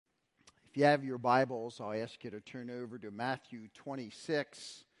If you have your Bibles, I'll ask you to turn over to Matthew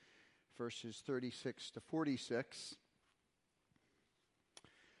 26, verses 36 to 46.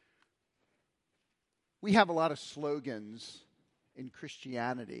 We have a lot of slogans in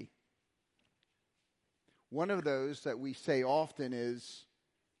Christianity. One of those that we say often is,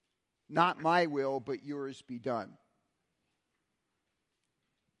 "Not my will, but yours be done."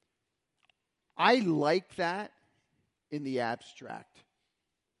 I like that in the abstract.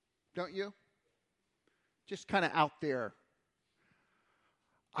 Don't you? Just kind of out there.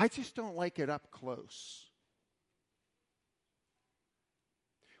 I just don't like it up close.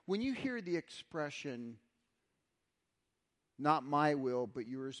 When you hear the expression, "Not my will, but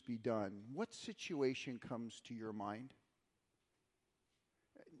yours be done," what situation comes to your mind?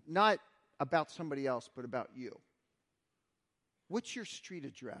 Not about somebody else, but about you. What's your street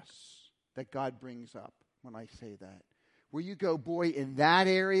address that God brings up when I say that? Where you go, boy, in that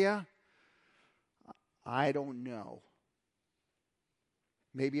area, I don't know.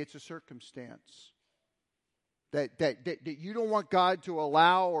 Maybe it's a circumstance that you don't want God to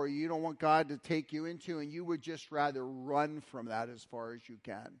allow, or you don't want God to take you into, and you would just rather run from that as far as you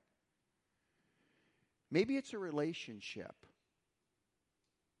can. Maybe it's a relationship.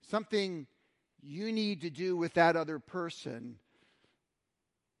 Something you need to do with that other person,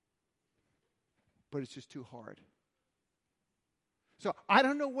 but it's just too hard. So I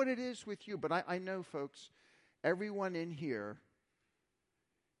don't know what it is with you, but I know, folks, everyone in here,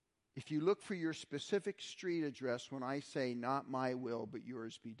 if you look for your specific street address when I say, "Not my will, but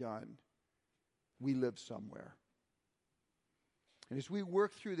yours be done," we live somewhere. And as we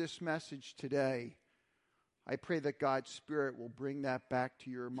work through this message today, I pray that God's Spirit will bring that back to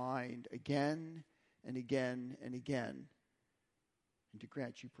your mind again and again and again, and to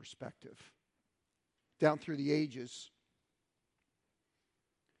grant you perspective. Down through the ages,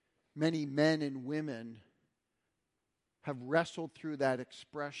 many men and women have wrestled through that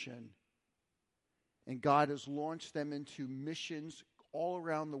expression, and God has launched them into missions all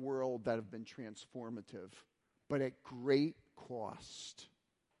around the world that have been transformative, but at great cost.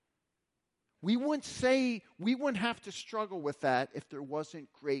 We wouldn't have to struggle with that if there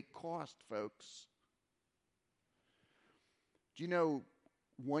wasn't great cost, folks. Do you know,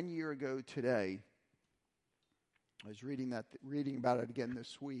 1 year ago today, I was reading about it again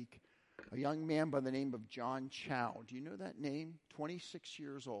this week. A young man by the name of John Chow. Do you know that name? 26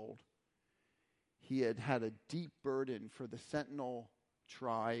 years old. He had a deep burden for the Sentinel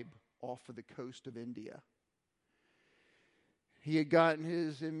tribe off of the coast of India. He had gotten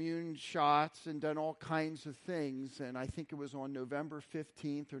his immune shots and done all kinds of things, and I think it was on November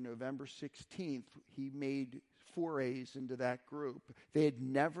 15th or November 16th, he made forays into that group. They had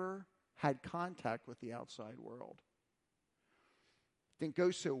never had contact with the outside world. Didn't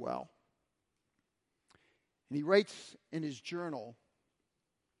go so well. And he writes in his journal,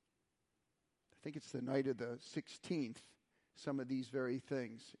 I think it's the night of the 16th, some of these very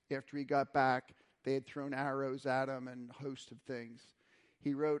things. After he got back, they had thrown arrows at him and a host of things.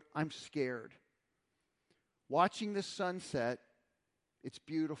 He wrote, "I'm scared. Watching the sunset, it's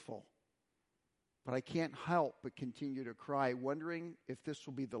beautiful. But I can't help but continue to cry, wondering if this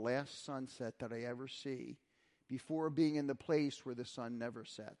will be the last sunset that I ever see before being in the place where the sun never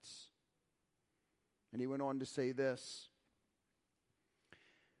sets." And he went on to say this,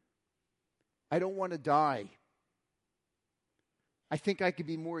 "I don't want to die. I think I could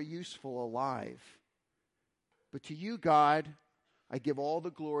be more useful alive. But to you, God, I give all the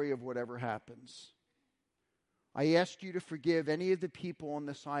glory of whatever happens. I ask you to forgive any of the people on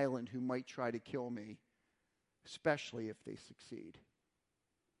this island who might try to kill me, especially if they succeed."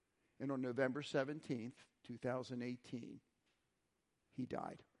 And on November 17th, 2018, he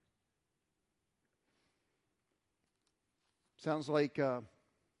died. Sounds like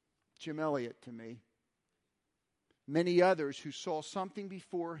Jim Elliot to me. Many others who saw something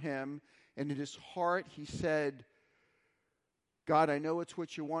before him, and in his heart he said, "God, I know it's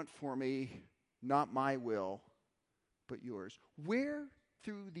what you want for me, not my will, but yours." Where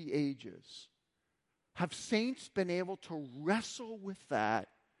through the ages have saints been able to wrestle with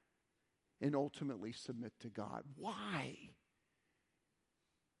that and ultimately submit to God? Why?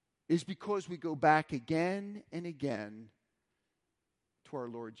 It's because we go back again and again to our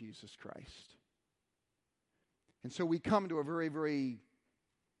Lord Jesus Christ. And so we come to a very, very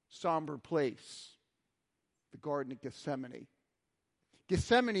somber place, the Garden of Gethsemane.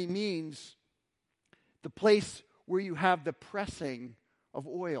 Gethsemane means the place where you have the pressing of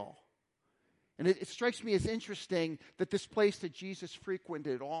oil. And it strikes me as interesting that this place that Jesus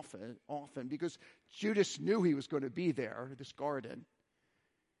frequented often, because Judas knew he was going to be there, this garden.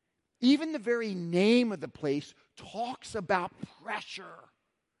 Even the very name of the place talks about pressure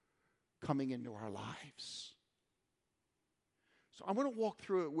coming into our lives. So I want to walk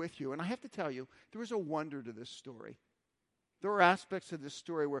through it with you. And I have to tell you, there is a wonder to this story. There are aspects of this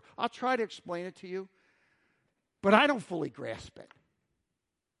story where I'll try to explain it to you, but I don't fully grasp it.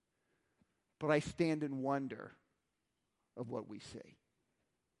 But I stand in wonder of what we see.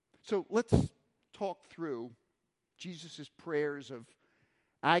 So let's talk through Jesus' prayers of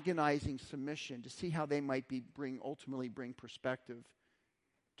agonizing submission to see how they might ultimately bring perspective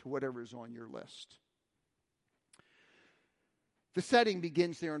to whatever is on your list. The setting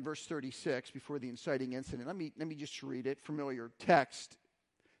begins there in verse 36 before the inciting incident. Let me just read it. Familiar text.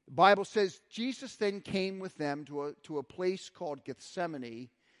 The Bible says, Jesus then came with them to a place called Gethsemane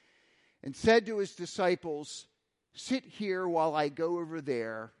and said to his disciples, "Sit here while I go over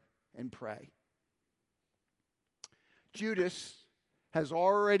there and pray." Judas has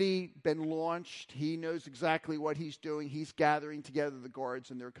already been launched. He knows exactly what he's doing. He's gathering together the guards,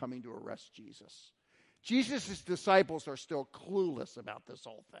 and they're coming to arrest Jesus. Jesus' disciples are still clueless about this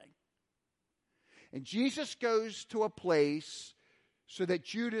whole thing. And Jesus goes to a place so that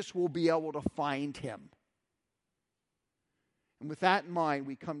Judas will be able to find him. And with that in mind,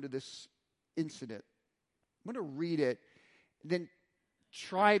 we come to this incident. I'm going to read it, and then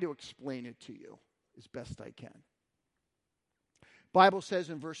try to explain it to you as best I can. Bible says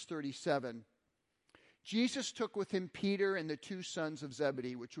in verse 37, Jesus took with him Peter and the two sons of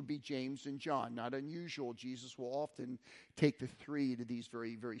Zebedee, which would be James and John. Not unusual. Jesus will often take the three to these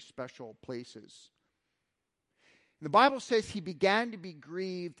very, very special places. The Bible says he began to be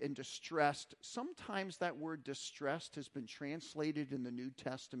grieved and distressed. Sometimes that word distressed has been translated in the New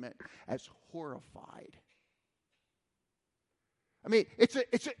Testament as horrified. I mean,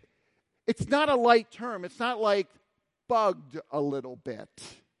 it's not a light term. It's not like bugged a little bit.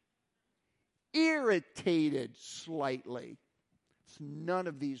 Irritated slightly. It's none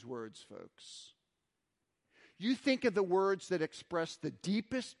of these words, folks. You think of the words that express the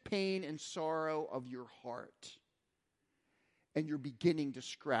deepest pain and sorrow of your heart, and you're beginning to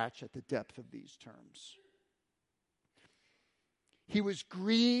scratch at the depth of these terms. He was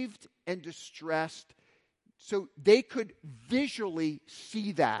grieved and distressed, so they could visually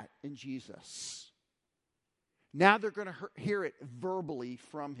see that in Jesus. Now they're going to hear it verbally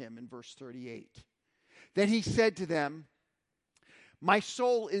from him in verse 38. Then he said to them, "My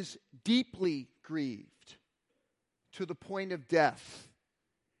soul is deeply grieved to the point of death.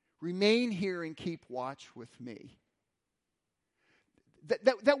 Remain here and keep watch with me."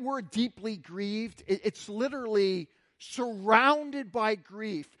 That word deeply grieved, it's literally surrounded by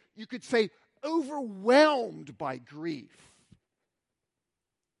grief. You could say overwhelmed by grief.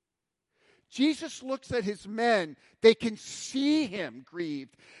 Jesus looks at his men. They can see him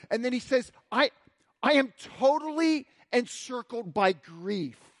grieved. And then he says, I am totally encircled by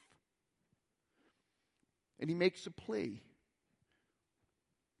grief. And he makes a plea.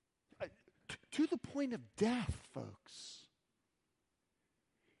 To the point of death, folks.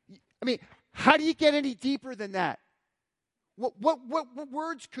 I mean, how do you get any deeper than that? What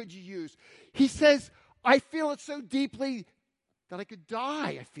words could you use? He says, I feel it so deeply that I could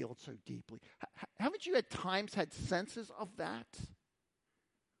die. I feel it so deeply. Haven't you at times had senses of that?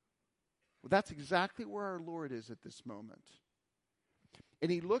 Well, that's exactly where our Lord is at this moment.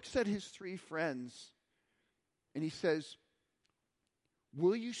 And he looks at his three friends and he says,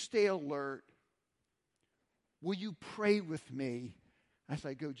 will you stay alert? Will you pray with me as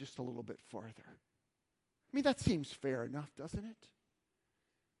I go just a little bit farther? I mean, that seems fair enough, doesn't it?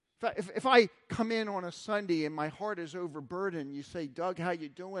 If I come in on a Sunday and my heart is overburdened, you say, Doug, how you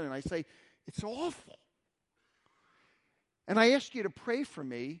doing? And I say, it's awful. And I ask you to pray for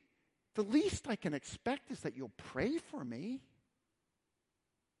me. The least I can expect is that you'll pray for me.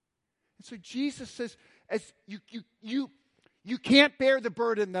 And so Jesus says, as you can't bear the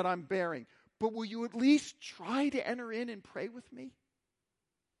burden that I'm bearing, but will you at least try to enter in and pray with me?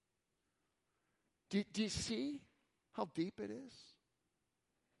 Do you see how deep it is?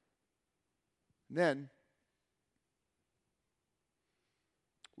 Then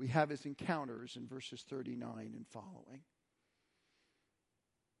we have his encounters in verses 39 and following.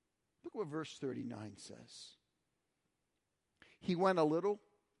 Look what verse 39 says. He went a little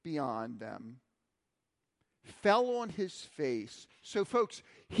beyond them, fell on his face. So, folks,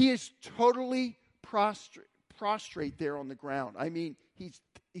 he is totally prostrate there on the ground. I mean, he's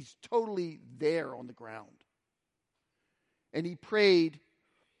totally there on the ground. And he prayed,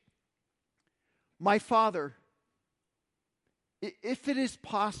 my Father, if it is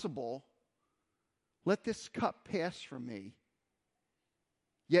possible, let this cup pass from me.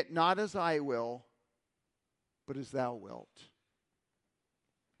 Yet not as I will, but as thou wilt.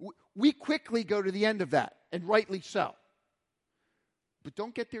 We quickly go to the end of that, and rightly so. But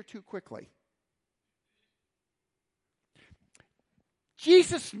don't get there too quickly.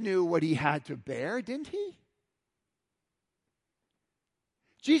 Jesus knew what he had to bear, didn't he?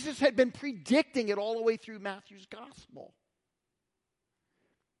 Jesus had been predicting it all the way through Matthew's gospel.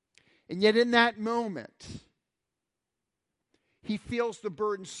 And yet in that moment, he feels the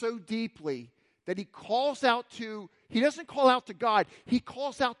burden so deeply that he doesn't call out to God, he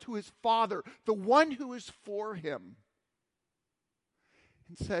calls out to his Father, the one who is for him,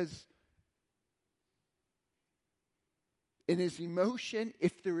 and says, in his emotion,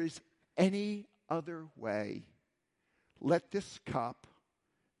 if there is any other way, let this cup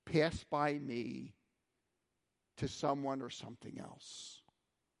pass by me to someone or something else.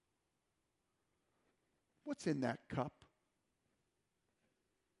 What's in that cup?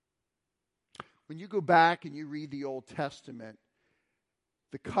 When you go back and you read the Old Testament,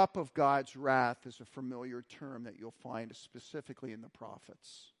 the cup of God's wrath is a familiar term that you'll find specifically in the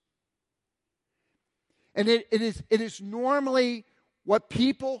prophets. And it is normally what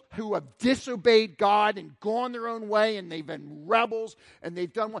people who have disobeyed God and gone their own way and they've been rebels and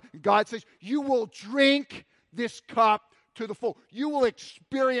they've done what God says, you will drink this cup to the full. You will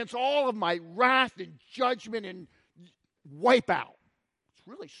experience all of my wrath and judgment and wipe out. It's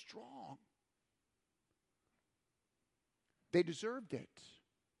really strong. They deserved it.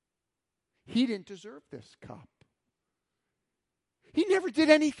 He didn't deserve this cup. He never did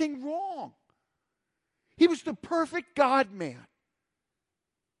anything wrong. He was the perfect God-man.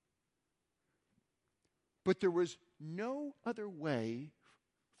 But there was no other way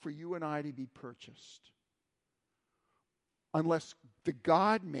for you and I to be purchased unless the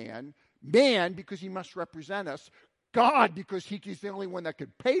God-man, man because he must represent us, God because he's the only one that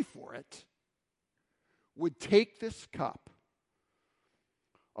could pay for it, would take this cup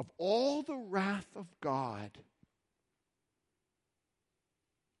of all the wrath of God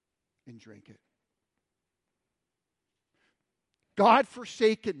and drink it.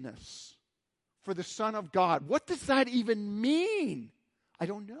 God-forsakenness for the Son of God. What does that even mean? I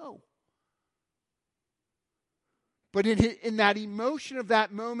don't know. But in that emotion of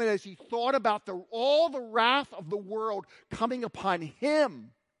that moment, as he thought about all the wrath of the world coming upon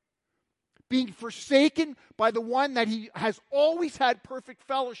him, being forsaken by the one that he has always had perfect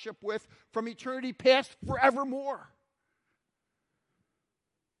fellowship with from eternity past forevermore.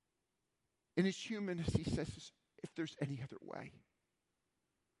 In his humanness, he says, if there's any other way.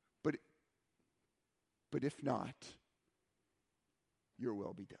 But if not, your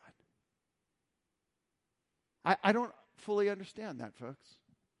will be done. I don't fully understand that, folks.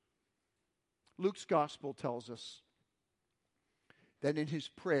 Luke's gospel tells us that in his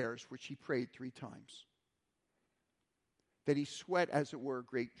prayers, which he prayed 3 times, that he sweat, as it were,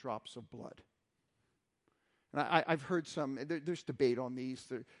 great drops of blood. And I've heard there's debate on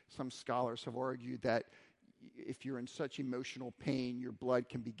these. Some scholars have argued that if you're in such emotional pain, your blood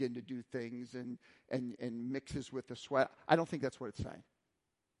can begin to do things and mixes with the sweat. I don't think that's what it's saying.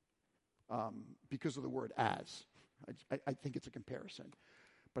 Because of the word as. I think it's a comparison.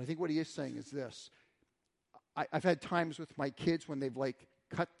 But I think what he is saying is this. I've had times with my kids when they've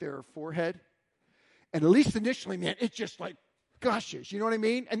cut their forehead. And at least initially, man, it just gushes. You know what I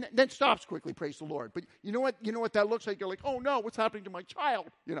mean? And then stops quickly, praise the Lord. But you know what that looks like? You're like, oh no, what's happening to my child?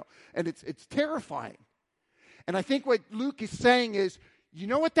 And it's terrifying. And I think what Luke is saying is, you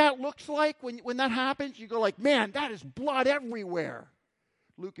know what that looks like when that happens? You go man, that is blood everywhere.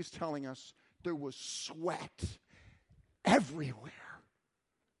 Luke is telling us there was sweat everywhere.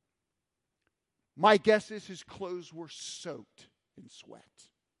 My guess is his clothes were soaked in sweat.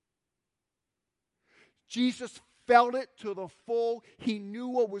 Jesus felt it to the full. He knew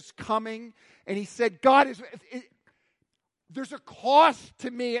what was coming. And he said, God, there's a cost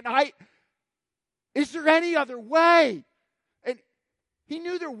to me. And is there any other way? And he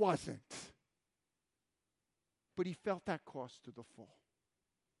knew there wasn't. But he felt that cost to the full.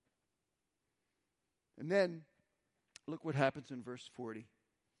 And then, look what happens in verse 40.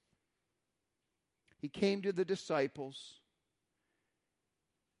 He came to the disciples,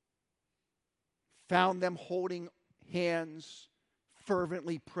 found them holding hands,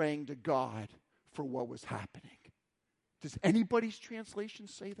 fervently praying to God for what was happening. Does anybody's translation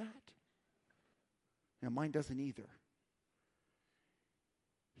say that? Now, mine doesn't either.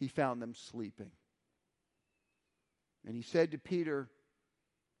 He found them sleeping. And he said to Peter,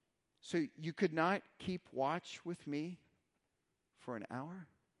 so you could not keep watch with me for an hour?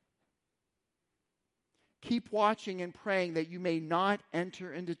 Keep watching and praying that you may not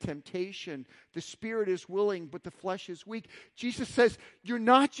enter into temptation. The spirit is willing, but the flesh is weak. Jesus says, you're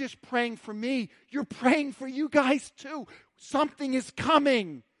not just praying for me, you're praying for you guys too. Something is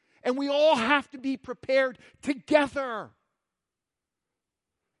coming, and we all have to be prepared together.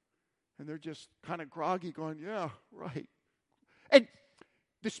 And they're just kind of groggy going, yeah, right. And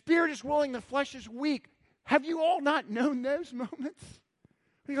the spirit is willing, the flesh is weak. Have you all not known those moments?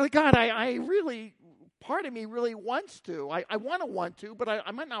 You're like, God, I really... part of me really wants to. I want to, but I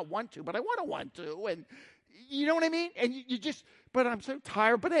might not want to, but I want to. And you know what I mean? And you just, but I'm so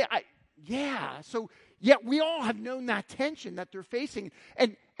tired. But so yet we all have known that tension that they're facing.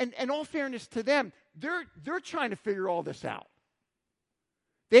 And all fairness to them, they're trying to figure all this out.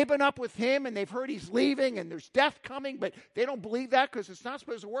 They've been up with him and they've heard he's leaving and there's death coming, but they don't believe that because it's not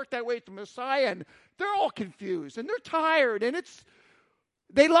supposed to work that way with the Messiah. And they're all confused and they're tired and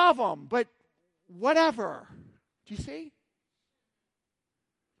they love him, but whatever. Do you see?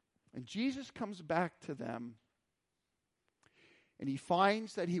 And Jesus comes back to them and he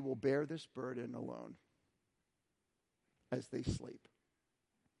finds that he will bear this burden alone as they sleep.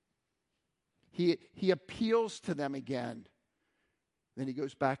 He appeals to them again. Then he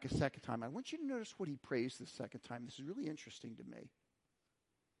goes back a second time. I want you to notice what he prays the second time. This is really interesting to me.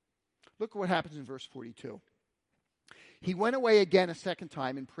 Look at what happens in verse 42. He went away again a second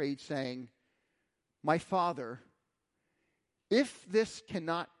time and prayed, saying, my Father, if this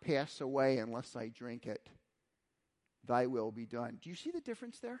cannot pass away unless I drink it, thy will be done. Do you see the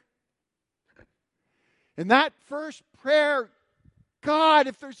difference there? In that first prayer, God,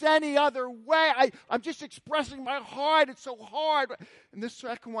 if there's any other way, I'm just expressing my heart. It's so hard. And this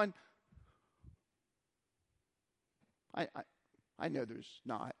second one, I know there's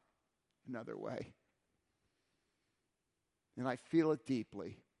not another way. And I feel it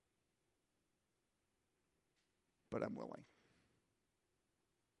deeply. But I'm willing.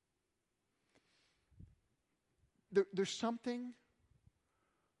 There's something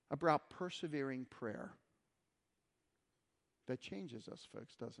about persevering prayer that changes us,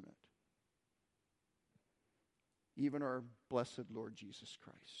 folks, doesn't it? Even our blessed Lord Jesus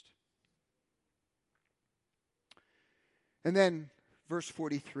Christ. And then, verse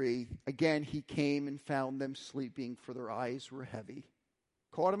 43, again he came and found them sleeping, for their eyes were heavy.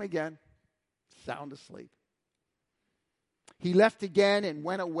 Caught them again, sound asleep. He left again and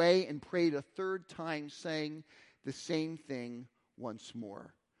went away and prayed a third time, saying the same thing once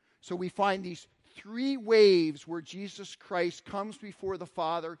more. So we find these three waves where Jesus Christ comes before the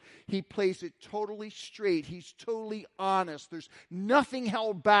Father. He plays it totally straight. He's totally honest. There's nothing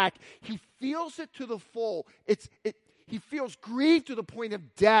held back. He feels it to the full. He feels grief to the point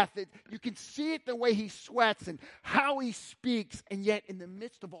of death. You can see it the way he sweats and how he speaks. And yet in the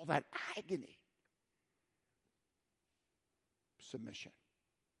midst of all that agony, submission.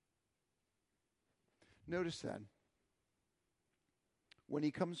 Notice then, when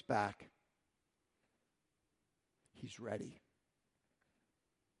he comes back, he's ready.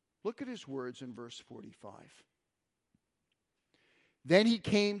 Look at his words in verse 45. Then he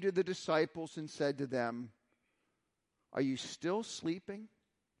came to the disciples and said to them, are you still sleeping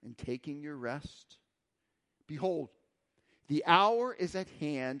and taking your rest? Behold, the hour is at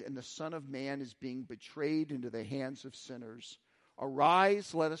hand, and the Son of Man is being betrayed into the hands of sinners.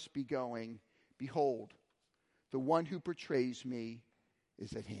 Arise, let us be going. Behold, the one who betrays me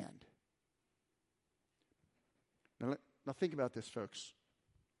is at hand. Now think about this, folks.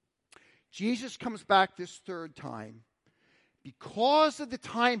 Jesus comes back this third time because of the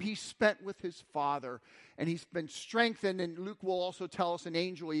time he spent with his Father, and he's been strengthened, and Luke will also tell us an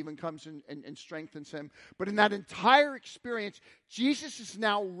angel even comes and strengthens him. But in that entire experience, Jesus is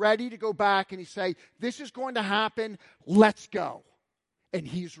now ready to go back, and he say, this is going to happen, let's go. And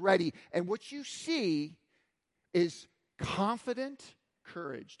he's ready. And what you see is confident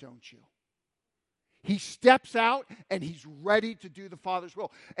courage, don't you? He steps out and he's ready to do the Father's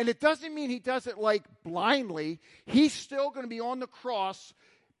will. And it doesn't mean he does it like blindly. He's still going to be on the cross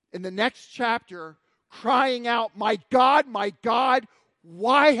in the next chapter crying out, my God,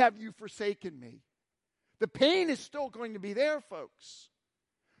 why have you forsaken me? The pain is still going to be there, folks.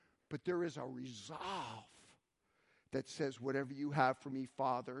 But there is a resolve that says, whatever you have for me,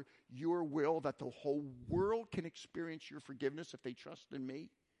 Father, your will, that the whole world can experience your forgiveness if they trust in me,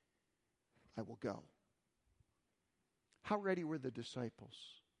 I will go. How ready were the disciples?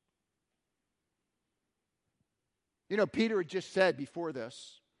 You know, Peter had just said before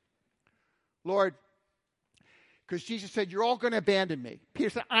this, Lord, because Jesus said, you're all going to abandon me. Peter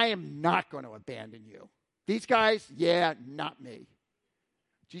said, I am not going to abandon you. These guys, yeah, not me.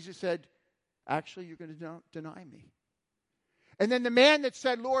 Jesus said, Actually, you're going to deny me. And then the man that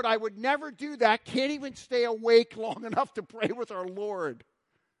said, Lord, I would never do that, can't even stay awake long enough to pray with our Lord.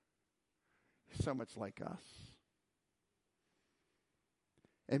 So much like us.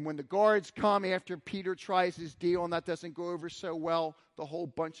 And when the guards come after Peter tries his deal and that doesn't go over so well, the whole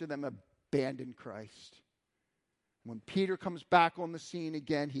bunch of them abandon Christ. When Peter comes back on the scene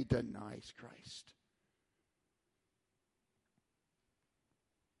again, he denies Christ.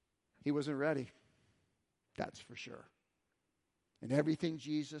 He wasn't ready. That's for sure. And everything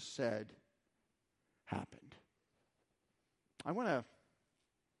Jesus said happened. I want to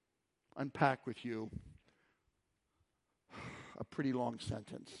unpack with you a pretty long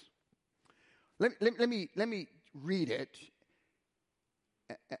sentence. Let me read it,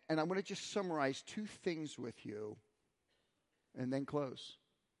 and I'm going to just summarize two things with you, and then close.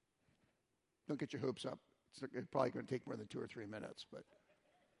 Don't get your hopes up. It's probably going to take more than 2 or 3 minutes, but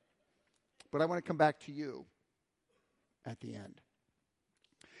I want to come back to you at the end.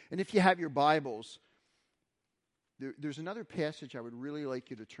 And if you have your Bibles, there's another passage I would really like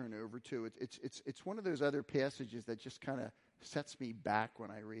you to turn over to. It's one of those other passages that just kind of sets me back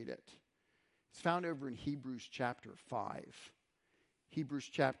when I read it. It's found over in Hebrews chapter 5. Hebrews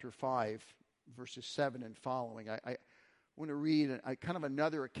chapter 5, verses 7 and following. I want to read kind of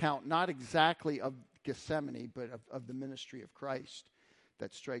another account, not exactly of Gethsemane, but of the ministry of Christ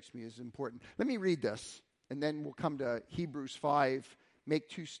that strikes me as important. Let me read this, and then we'll come to Hebrews 5, make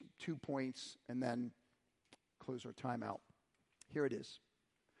two points, and then close our time out. Here it is.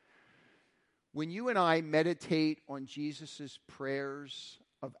 When you and I meditate on Jesus' prayers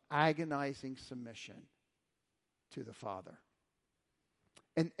of agonizing submission to the Father,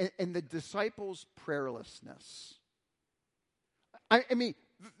 and the disciples' prayerlessness. I mean,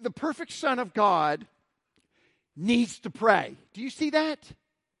 the perfect Son of God needs to pray. Do you see that?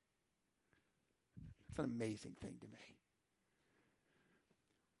 It's an amazing thing to me.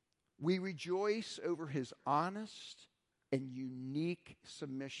 We rejoice over his honest and unique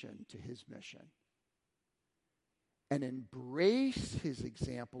submission to his mission, and embrace his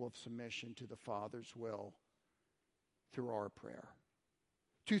example of submission to the Father's will through our prayer.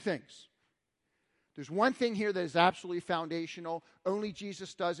 Two things. There's one thing here that is absolutely foundational. Only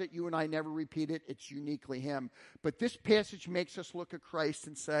Jesus does it. You and I never repeat it. It's uniquely him. But this passage makes us look at Christ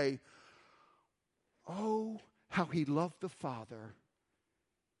and say, oh, how he loved the Father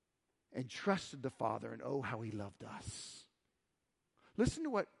and trusted the Father, and oh, how he loved us. Listen to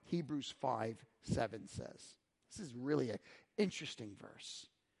what Hebrews 5:7 says. This is really an interesting verse.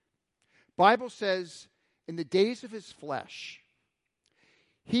 Bible says, in the days of his flesh,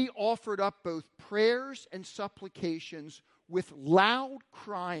 he offered up both prayers and supplications with loud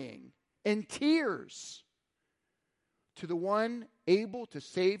crying and tears to the one able to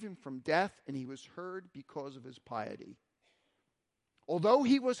save him from death, and he was heard because of his piety. Although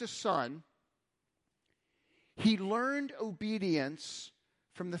he was a son, he learned obedience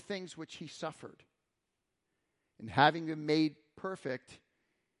from the things which he suffered. And having been made perfect,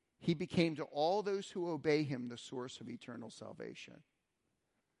 he became to all those who obey him the source of eternal salvation.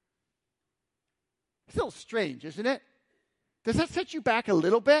 It's a little strange, isn't it? Does that set you back a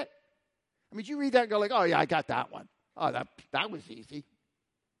little bit? I mean, you read that and go like, oh yeah, I got that one. Oh, that was easy.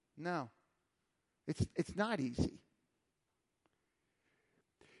 No, it's not easy.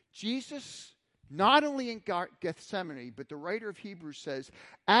 Jesus, not only in Gethsemane, but the writer of Hebrews says,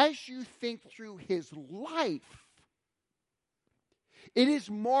 as you think through his life, it is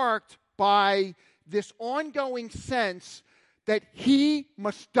marked by this ongoing sense that he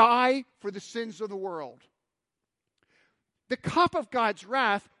must die for the sins of the world. The cup of God's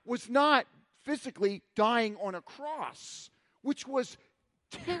wrath was not physically dying on a cross, which was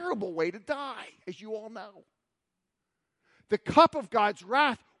a terrible way to die, as you all know. The cup of God's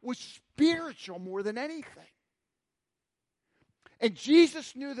wrath was spiritual more than anything. And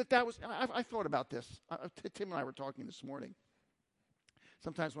Jesus knew that was, I thought about this. Tim and I were talking this morning.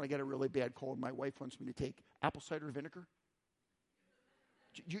 Sometimes when I get a really bad cold, my wife wants me to take apple cider vinegar.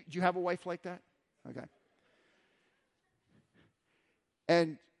 Do you have a wife like that? Okay.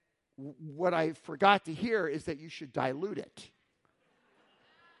 And what I forgot to hear is that you should dilute it.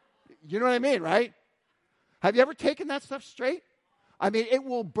 You know what I mean, right? Have you ever taken that stuff straight? I mean, it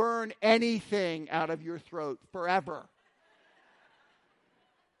will burn anything out of your throat forever.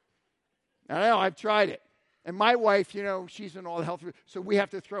 I know, I've tried it. And my wife, she's in all the health, so we have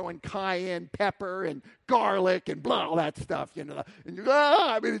to throw in cayenne pepper and garlic and all that stuff, And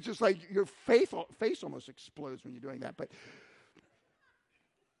I mean, it's just like your face almost explodes when you're doing that. But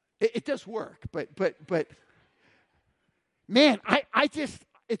it does work. But man, I just,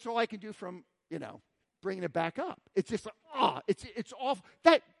 it's all I can do from bringing it back up. It's just it's awful.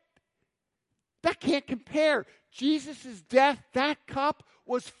 That can't compare. Jesus' death, that cup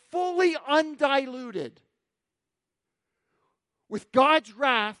was fully undiluted with God's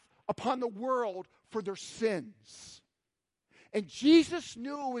wrath upon the world for their sins. And Jesus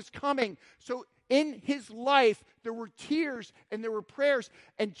knew it was coming. So in his life, there were tears and there were prayers.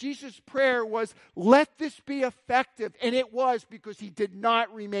 And Jesus' prayer was, let this be effective. And it was, because he did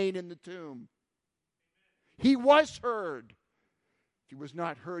not remain in the tomb. He was heard. If he was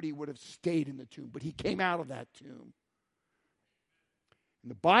not heard, he would have stayed in the tomb. But he came out of that tomb. And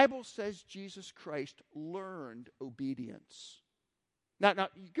the Bible says Jesus Christ learned obedience. Now,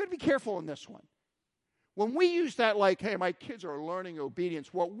 you've got to be careful in this one. When we use that like, hey, my kids are learning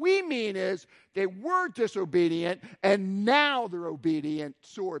obedience, what we mean is they were disobedient and now they're obedient,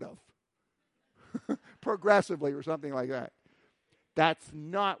 sort of. Progressively or something like that. That's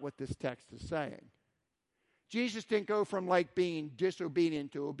not what this text is saying. Jesus didn't go from like being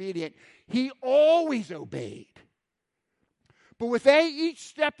disobedient to obedient. He always obeyed. But with each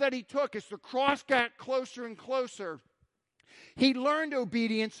step that he took, as the cross got closer and closer, he learned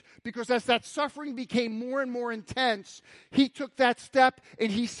obedience, because as that suffering became more and more intense, he took that step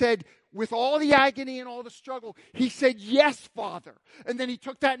and he said, with all the agony and all the struggle, he said, yes, Father. And then he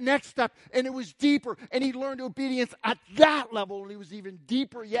took that next step and it was deeper, and he learned obedience at that level, and it was even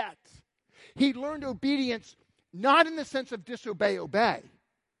deeper yet. He learned obedience not in the sense of disobey, obey,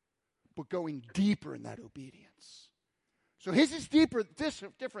 but going deeper in that obedience. So his is different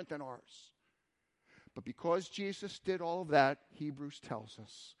than ours. But because Jesus did all of that, Hebrews tells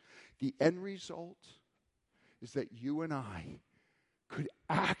us, the end result is that you and I could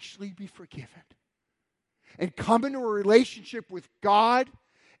actually be forgiven and come into a relationship with God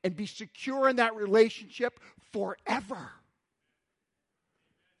and be secure in that relationship forever.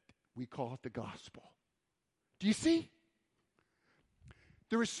 We call it the gospel. Do you see?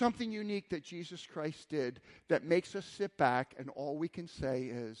 There is something unique that Jesus Christ did that makes us sit back and all we can say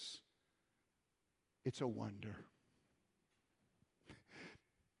is, it's a wonder.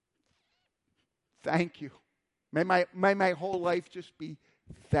 Thank you. May my whole life just be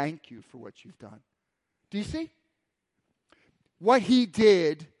thank you for what you've done. Do you see? What he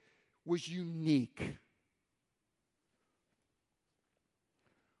did was unique.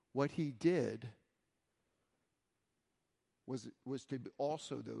 What he did was to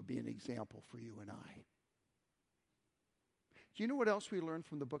also, though, be an example for you and I. Do you know what else we learned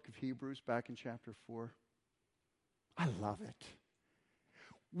from the book of Hebrews back in chapter 4? I love it.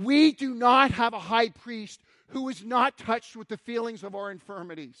 We do not have a high priest who is not touched with the feelings of our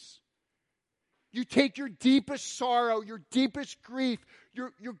infirmities. You take your deepest sorrow, your deepest grief,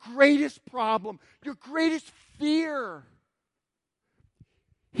 your greatest problem, your greatest fear.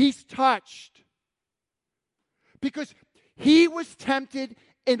 He's touched. Because he was tempted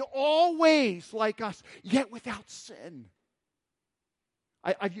in all ways like us, yet without sin.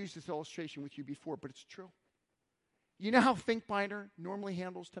 I've used this illustration with you before, but it's true. You know how ThinkBinder normally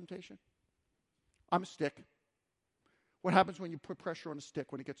handles temptation? I'm a stick. What happens when you put pressure on a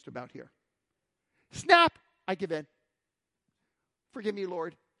stick when it gets to about here? Snap! I give in. Forgive me,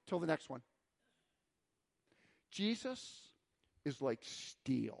 Lord. Till the next one. Jesus is like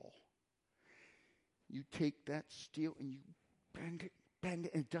steel. You take that steel and you bend it, and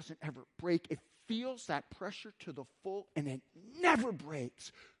it doesn't ever break. It feels that pressure to the full, and it never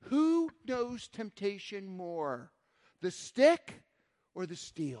breaks. Who knows temptation more? The stick or the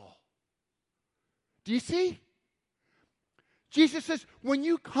steel? Do you see? Jesus says, when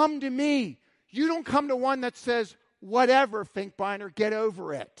you come to me, you don't come to one that says, whatever, ThinkBinder, get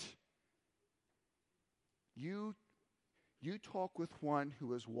over it. You talk with one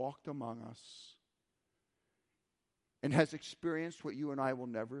who has walked among us and has experienced what you and I will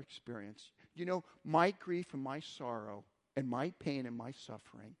never experience. You know, my grief and my sorrow and my pain and my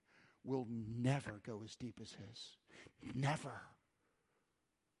suffering will never go as deep as his. Never.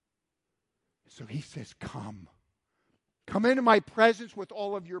 So he says, come. Come into my presence with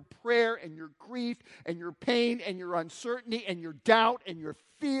all of your prayer and your grief and your pain and your uncertainty and your doubt and your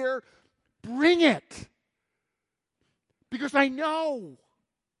fear. Bring it. Because I know.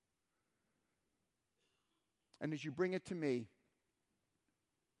 And as you bring it to me,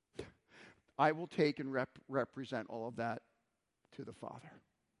 I will take and represent all of that to the Father.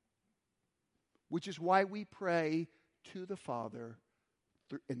 Which is why we pray to the Father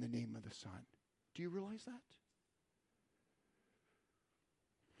in the name of the Son. Do you realize that?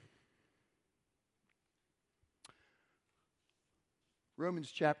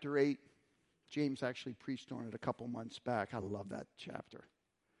 Romans chapter 8, James actually preached on it a couple months back. I love that chapter.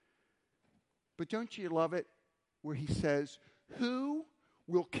 But don't you love it where he says, who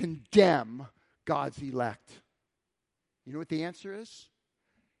will condemn God's elect? You know what the answer is?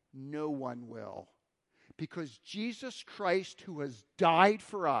 No one will. Because Jesus Christ, who has died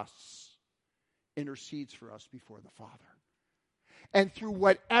for us, intercedes for us before the Father. And through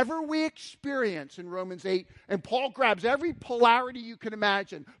whatever we experience in Romans 8, and Paul grabs every polarity you can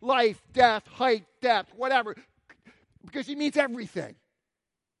imagine, life, death, height, depth, whatever, because he means everything.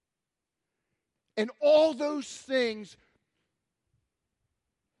 And all those things,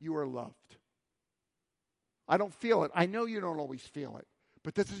 you are loved. I don't feel it. I know you don't always feel it.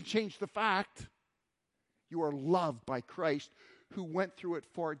 But that doesn't change the fact. You are loved by Christ, who went through it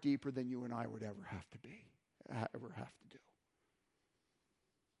far deeper than you and I would ever have to do.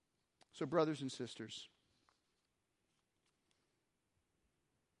 So, brothers and sisters,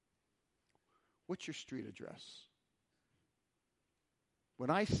 what's your street address? When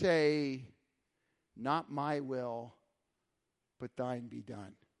I say, not my will, but thine be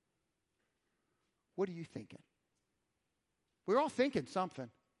done, what are you thinking? We're all thinking something.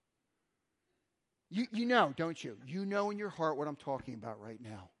 You know, don't you? You know in your heart what I'm talking about right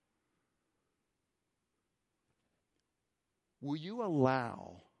now. Will you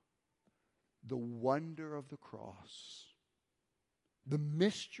allow the wonder of the cross, the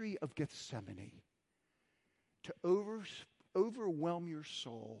mystery of Gethsemane, to overwhelm your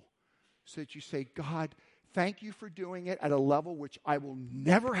soul so that you say, God, thank you for doing it at a level which I will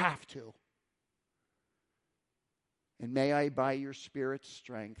never have to. And may I, by your Spirit's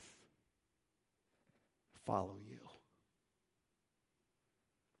strength, follow you.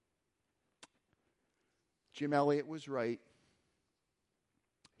 Jim Elliot was right.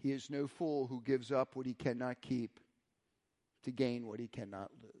 He is no fool who gives up what he cannot keep to gain what he cannot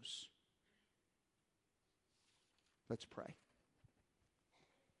lose. Let's pray.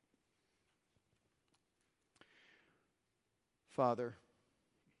 Father,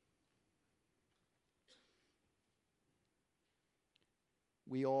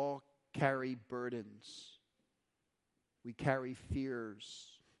 we all carry burdens. We carry fears.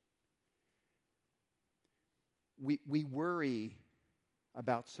 We worry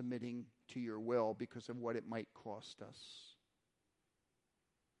about submitting to your will because of what it might cost us.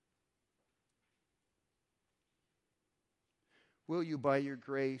 Will you, by your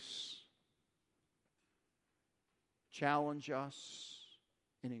grace, challenge us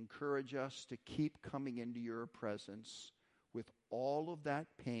and encourage us to keep coming into your presence with all of that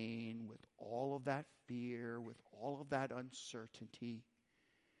pain, with all of that fear, with all of that uncertainty.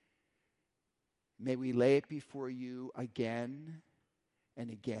 May we lay it before you again and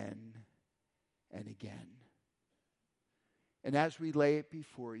again and again. And as we lay it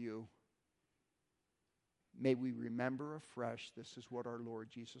before you, may we remember afresh this is what our Lord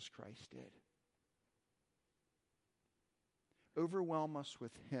Jesus Christ did. Overwhelm us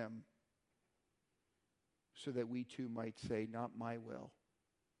with him so that we too might say, not my will,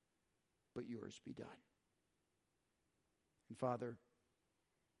 but yours be done. And Father,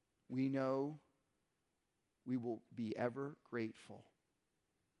 we know we will be ever grateful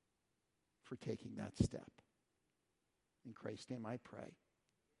for taking that step. In Christ's name I pray.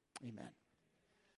 Amen.